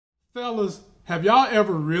Fellas, have y'all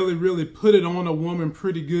ever really put it on a woman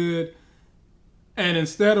pretty good, and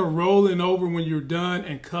instead of rolling over when you're done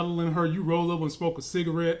and cuddling her, you roll over and smoke a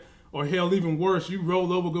cigarette? Or hell, even worse, you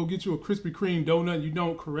roll over, go get you a Krispy Kreme donut, and you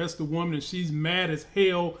don't caress the woman and she's mad as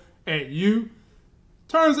hell at you?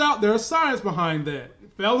 Turns out there's science behind that.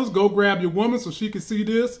 Fellas, go grab your woman so she can see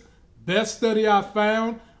this. Best study I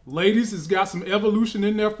found. Ladies, it's got some evolution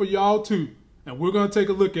in there for y'all too. And we're going to take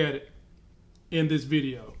a look at it in this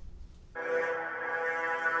video.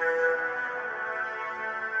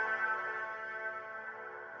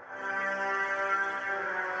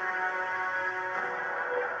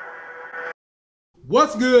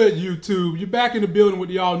 What's good, YouTube? You're back in the building with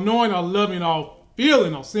y'all knowing, all loving, all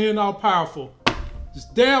feeling, all seeing, all powerful.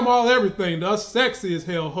 Just damn all everything, the sexy as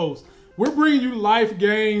hell host. We're bringing you life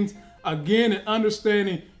gains again and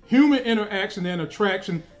understanding human interaction and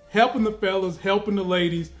attraction, helping the fellas, helping the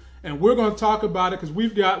ladies. And we're going to talk about it because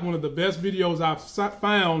we've got one of the best videos I've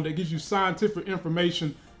found that gives you scientific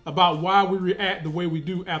information about why we react the way we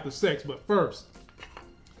do after sex. But first,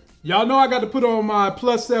 y'all know I got to put on my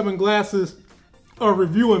 +7 glasses of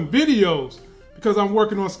reviewing videos because I'm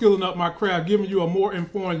working on skilling up my craft, giving you a more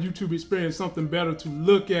informed YouTube experience, something better to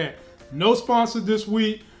look at. No sponsor this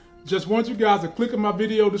week. Just want you guys to click in my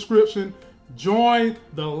video description, join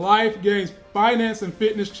the Life Gains Finance and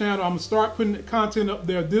Fitness channel. I'm gonna start putting the content up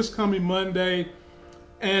there this coming Monday,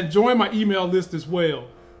 and join my email list as well.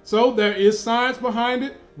 So there is science behind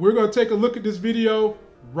it. We're gonna take a look at this video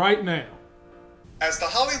right now. As the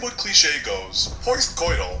Hollywood cliche goes,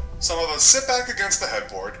 post-coital, some of us sit back against the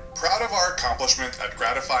headboard, proud of our accomplishment at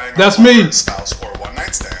gratifying our lover, spouse, or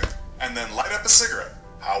one-night stand, and then light up a cigarette.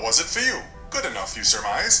 How was it for you? Good enough, you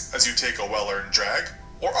surmise, as you take a well-earned drag?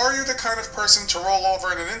 Or are you the kind of person to roll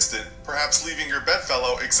over in an instant, perhaps leaving your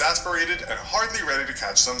bedfellow exasperated and hardly ready to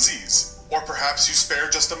catch some Z's? Or perhaps you spare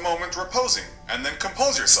just a moment reposing, and then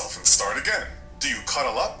compose yourself and start again? Do you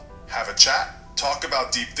cuddle up, have a chat, talk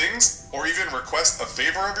about deep things, or even request a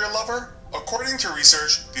favor of your lover? According to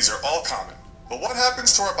research, these are all common. But what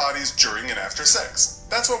happens to our bodies during and after sex?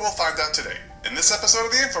 That's what we'll find out today. In this episode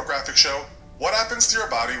of the Infographic Show, what happens to your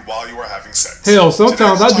body while you are having sex? Hell,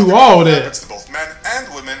 sometimes I do all that. What happens to both men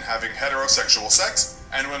and women having heterosexual sex?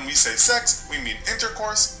 And when we say sex, we mean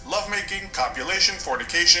intercourse, lovemaking, copulation,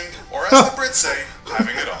 fornication, or as the Brits say,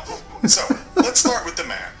 having it all. So, let's start with the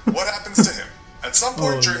man. What happens to him? At some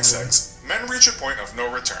point during sex, men reach a point of no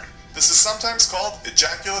return. This is sometimes called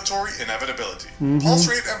ejaculatory inevitability. Pulse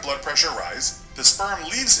rate and blood pressure rise, the sperm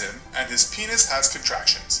leaves him, and his penis has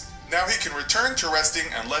contractions. Now he can return to resting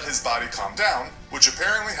and let his body calm down, which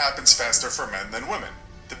apparently happens faster for men than women.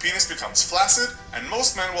 The penis becomes flaccid, and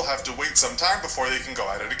most men will have to wait some time before they can go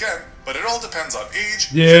at it again, but it all depends on age,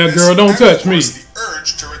 fitness, girl, don't touch me. the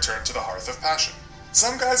urge to return to the hearth of passion.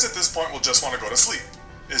 Some guys at this point will just want to go to sleep.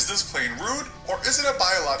 Is this plain rude, or is it a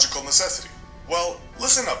biological necessity? Well,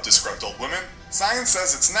 listen up, disgruntled women. Science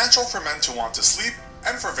says it's natural for men to want to sleep,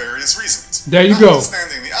 and for various reasons. There you go.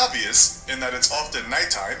 Notwithstanding the obvious, in that it's often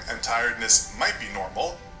nighttime and tiredness might be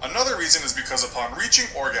normal, another reason is because upon reaching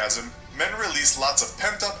orgasm, men release lots of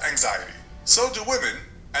pent-up anxiety. So do women,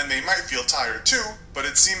 and they might feel tired too, but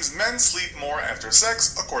it seems men sleep more after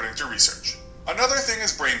sex, according to research. Another thing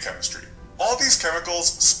is brain chemistry. All these chemicals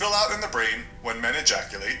spill out in the brain when men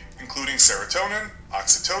ejaculate, including serotonin,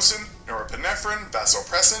 oxytocin, norepinephrine,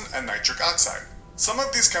 vasopressin, and nitric oxide. Some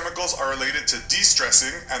of these chemicals are related to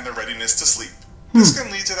de-stressing and the readiness to sleep. This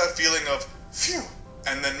can lead to that feeling of, phew,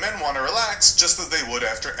 and then men want to relax just as they would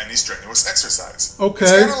after any strenuous exercise. Okay.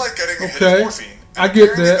 It's kind of like getting a hit of morphine, and I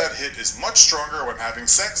get that. That hit is much stronger when having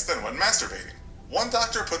sex than when masturbating. One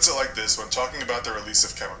doctor puts it like this when talking about the release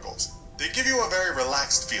of chemicals. They give you a very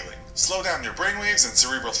relaxed feeling, slow down your brainwaves and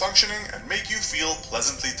cerebral functioning, and make you feel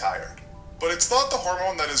pleasantly tired. But it's thought the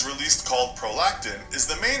hormone that is released called prolactin is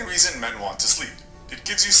the main reason men want to sleep. It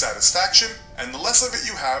gives you satisfaction, and the less of it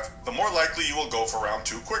you have, the more likely you will go for round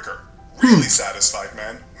 2 quicker. Really satisfied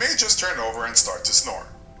men may just turn over and start to snore.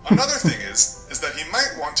 Another thing is that he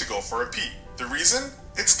might want to go for a pee. The reason?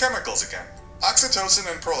 It's chemicals again.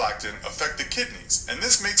 Oxytocin and prolactin affect the kidneys, and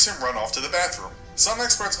this makes him run off to the bathroom. Some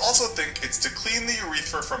experts also think it's to clean the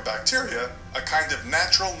urethra from bacteria, a kind of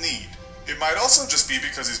natural need. It might also just be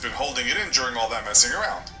because he's been holding it in during all that messing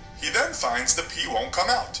around. He then finds the pee won't come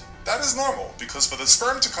out. That is normal, because for the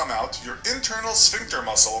sperm to come out, your internal sphincter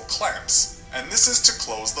muscle clamps, and this is to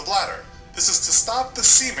close the bladder. This is to stop the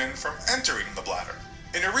semen from entering the bladder.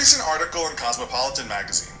 In a recent article in Cosmopolitan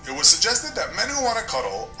magazine, it was suggested that men who want to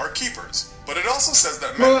cuddle are keepers, but it also says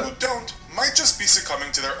that men who don't might just be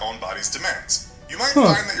succumbing to their own body's demands. You might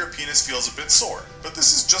find that your penis feels a bit sore, but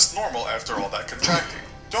this is just normal after all that contracting.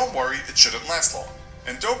 Don't worry, it shouldn't last long.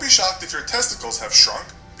 And don't be shocked if your testicles have shrunk,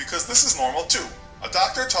 because this is normal too. A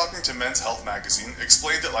doctor talking to Men's Health magazine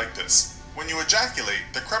explained it like this. When you ejaculate,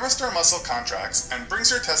 the cremaster muscle contracts and brings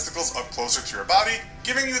your testicles up closer to your body,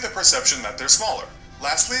 giving you the perception that they're smaller.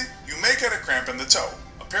 Lastly, you may get a cramp in the toe.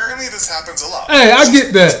 Apparently this happens a lot. Hey, I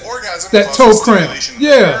get that. Orgasm that toe cramp.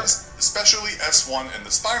 Yeah. Nerves, especially S1 in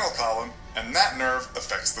the spinal column, and that nerve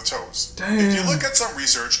affects the toes. Damn. If you look at some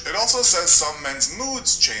research, it also says some men's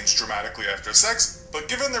moods change dramatically after sex, but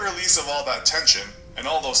given the release of all that tension and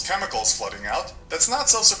all those chemicals flooding out, that's not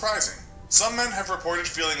so surprising. Some men have reported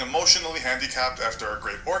feeling emotionally handicapped after a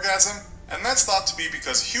great orgasm, and that's thought to be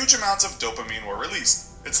because huge amounts of dopamine were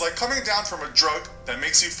released. It's like coming down from a drug that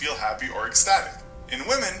makes you feel happy or ecstatic. In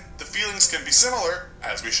women, the feelings can be similar,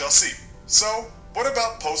 as we shall see. So, what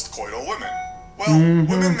about post-coital women? Well,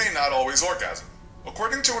 women may not always orgasm.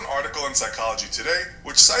 According to an article in Psychology Today,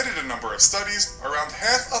 which cited a number of studies, around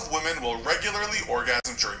half of women will regularly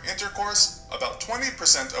orgasm during intercourse, about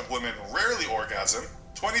 20% of women rarely orgasm,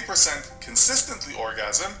 20% consistently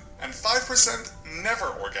orgasm, and 5% never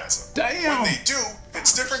orgasm. Damn. When they do,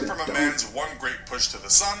 it's different from a man's one great push to the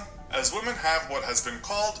sun, as women have what has been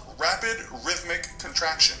called rapid rhythmic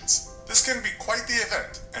contractions. This can be quite the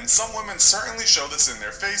event, and some women certainly show this in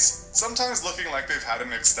their face, sometimes looking like they've had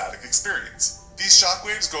an ecstatic experience. These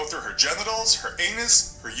shockwaves go through her genitals, her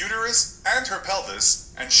anus, her uterus, and her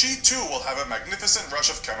pelvis, and she too will have a magnificent rush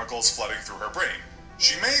of chemicals flooding through her brain.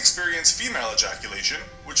 She may experience female ejaculation,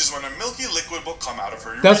 which is when a milky liquid will come out of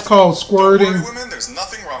her urethra. That's called squirting. Don't worry, women, there's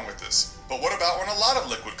nothing wrong with this. But what about when a lot of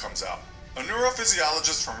liquid comes out? A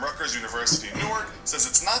neurophysiologist from Rutgers University in Newark says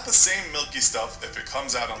it's not the same milky stuff if it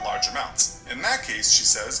comes out in large amounts. In that case, she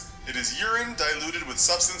says, it is urine diluted with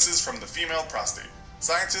substances from the female prostate.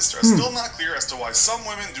 Scientists are still not clear as to why some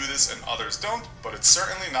women do this and others don't, but it's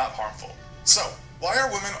certainly not harmful. So, why are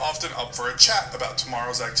women often up for a chat about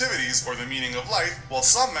tomorrow's activities or the meaning of life, while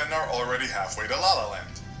some men are already halfway to La La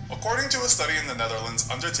Land? According to a study in the Netherlands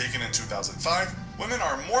undertaken in 2005, women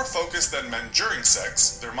are more focused than men during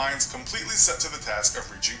sex, their minds completely set to the task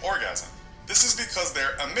of reaching orgasm. This is because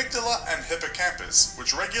their amygdala and hippocampus,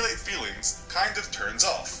 which regulate feelings, kind of turns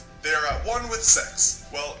off. They are at one with sex,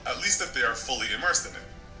 well, at least if they are fully immersed in it.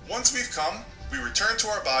 Once we've come, we return to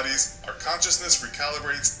our bodies, our consciousness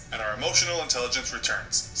recalibrates, and our emotional intelligence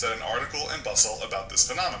returns, said an article in Bustle about this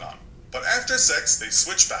phenomenon. But after sex, they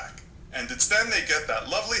switch back. And it's then they get that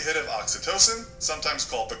lovely hit of oxytocin, sometimes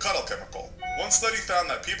called the cuddle chemical. One study found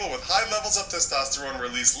that people with high levels of testosterone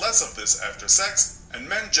release less of this after sex, and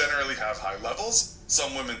men generally have high levels.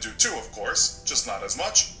 Some women do too, of course, just not as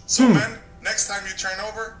much. So men, next time you turn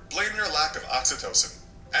over, blame your lack of oxytocin.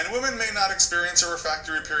 And women may not experience a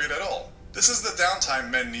refractory period at all. This is the downtime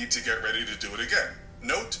men need to get ready to do it again.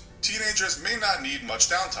 Note, teenagers may not need much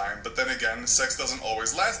downtime, but then again, sex doesn't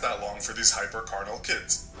always last that long for these hyper-carnal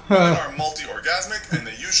kids. Women are multi-orgasmic, and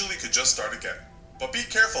they usually could just start again. But be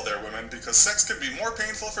careful there, women, because sex can be more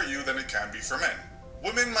painful for you than it can be for men.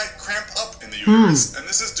 Women might cramp up in the uterus, and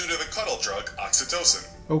this is due to the cuddle drug, oxytocin.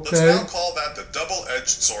 Okay. Let's now call that the double-edged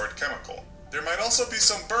sword chemical. There might also be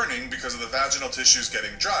some burning because of the vaginal tissues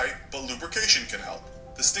getting dry, but lubrication can help.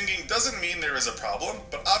 The stinging doesn't mean there is a problem,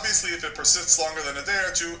 but obviously if it persists longer than a day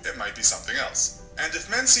or two, it might be something else. And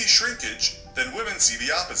if men see shrinkage, then women see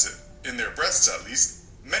the opposite. In their breasts at least.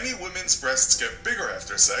 Many women's breasts get bigger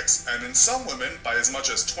after sex, and in some women by as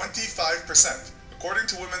much as 25%. According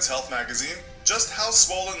to Women's Health magazine, just how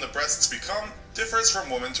swollen the breasts become differs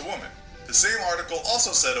from woman to woman. The same article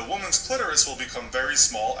also said a woman's clitoris will become very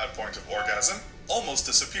small at point of orgasm, almost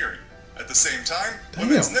disappearing. At the same time,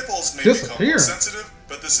 women's nipples may become more sensitive,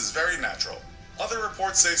 but this is very natural. Other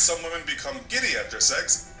reports say some women become giddy after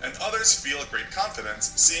sex, and others feel great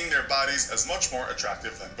confidence, seeing their bodies as much more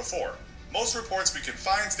attractive than before. Most reports we can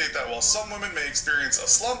find state that while some women may experience a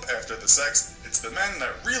slump after the sex, it's the men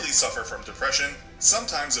that really suffer from depression,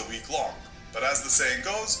 sometimes a week long. But as the saying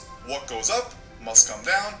goes, what goes up must come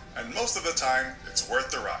down, and most of the time, it's worth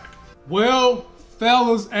the ride. Well,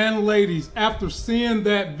 fellas and ladies, after seeing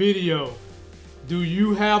that video, do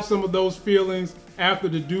you have some of those feelings after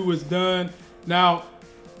the do is done? Now,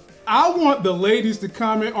 I want the ladies to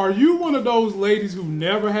comment. Are you one of those ladies who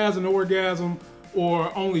never has an orgasm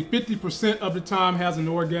or only 50% of the time has an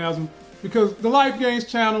orgasm? Because the Life Gains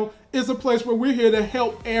channel is a place where we're here to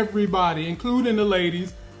help everybody, including the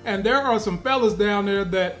ladies. And there are some fellas down there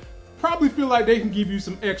that probably feel like they can give you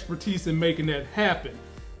some expertise in making that happen.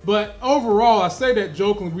 But overall, I say that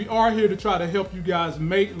jokingly, we are here to try to help you guys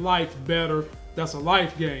make life better. That's a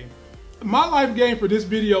life game. My life game for this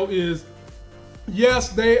video is, yes,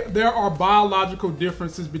 there are biological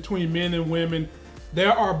differences between men and women.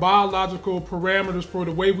 There are biological parameters for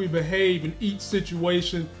the way we behave in each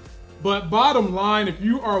situation. But bottom line, if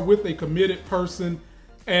you are with a committed person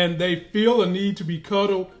and they feel a need to be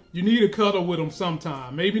cuddled, you need to cuddle with them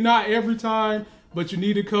sometime. Maybe not every time, but you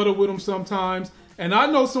need to cuddle with them sometimes. And I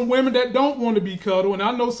know some women that don't want to be cuddled, and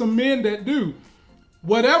I know some men that do.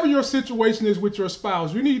 Whatever your situation is with your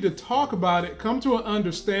spouse, you need to talk about it, come to an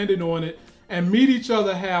understanding on it, and meet each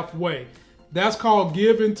other halfway. That's called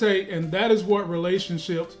give and take, and that is what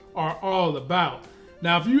relationships are all about.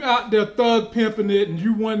 Now, if you out there thug pimping it and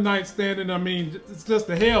you one night standing, I mean, it's just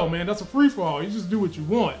the hell, man. That's a free-for-all. You just do what you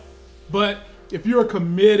want. But if you're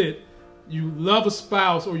committed, you love a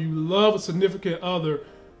spouse or you love a significant other,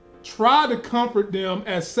 try to comfort them,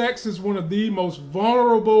 as sex is one of the most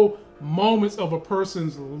vulnerable moments of a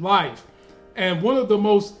person's life. And one of the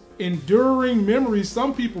most enduring memories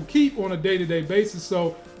some people keep on a day-to-day basis.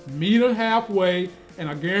 So meet them halfway, and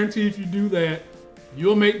I guarantee if you do that,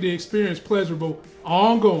 you'll make the experience pleasurable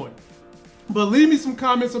ongoing. But leave me some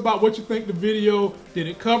comments about what you think the video. Did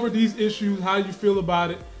it cover these issues? How you feel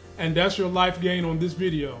about it? And that's your life gain on this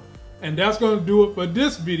video. And that's going to do it for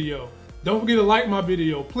this video. Don't forget to like my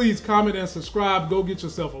video. Please comment and subscribe. Go get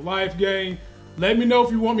yourself a life gain. Let me know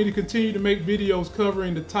if you want me to continue to make videos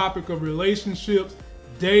covering the topic of relationships,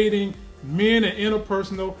 dating, men and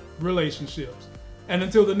interpersonal relationships. And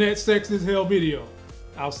until the next Sex is Hell video,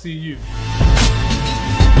 I'll see you.